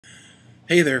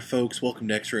Hey there, folks. Welcome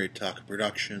to X-Ray Talk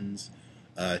Productions.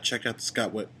 Checked out the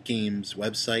Scott Games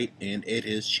website, and it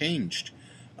has changed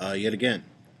yet again.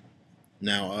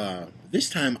 Now, this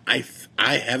time I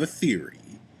have a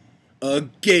theory. A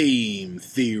game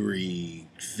theory.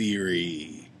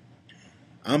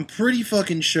 I'm pretty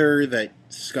fucking sure that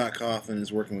Scott Cawthon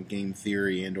is working with game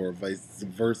theory and or vice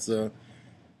versa.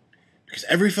 Because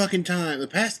every fucking time, the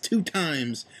past 2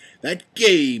 times, that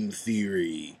game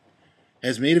theory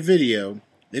has made a video,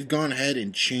 they've gone ahead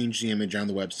and changed the image on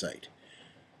the website.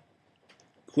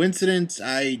 Coincidence?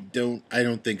 I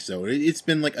don't think so. It's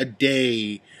been like a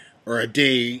day or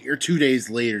 2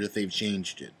 days later that they've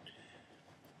changed it.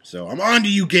 So I'm on to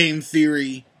you, game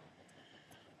theory.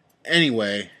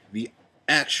 Anyway, the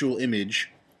actual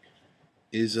image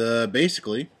is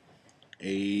basically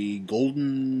a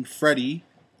golden Freddy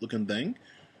looking thing,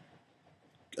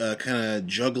 kind of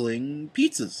juggling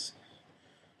pizzas.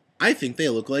 I think they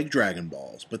look like Dragon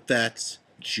Balls, but that's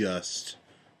just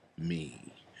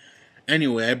me.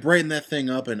 Anyway, I brightened that thing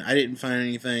up, and I didn't find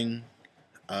anything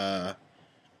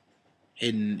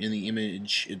hidden in the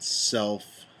image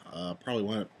itself. Probably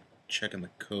want to check in the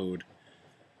code.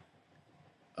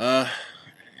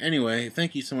 Anyway,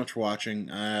 thank you so much for watching.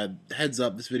 Heads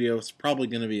up, this video is probably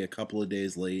going to be a couple of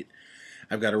days late.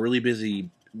 I've got a really busy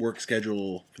work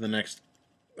schedule for the next,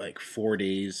 4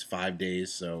 days, 5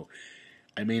 days, so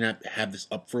I may not have this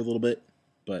up for a little bit,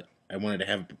 but I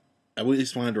at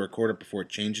least wanted to record it before it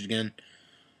changed again.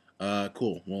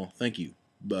 Cool. Well, thank you.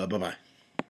 Bye-bye.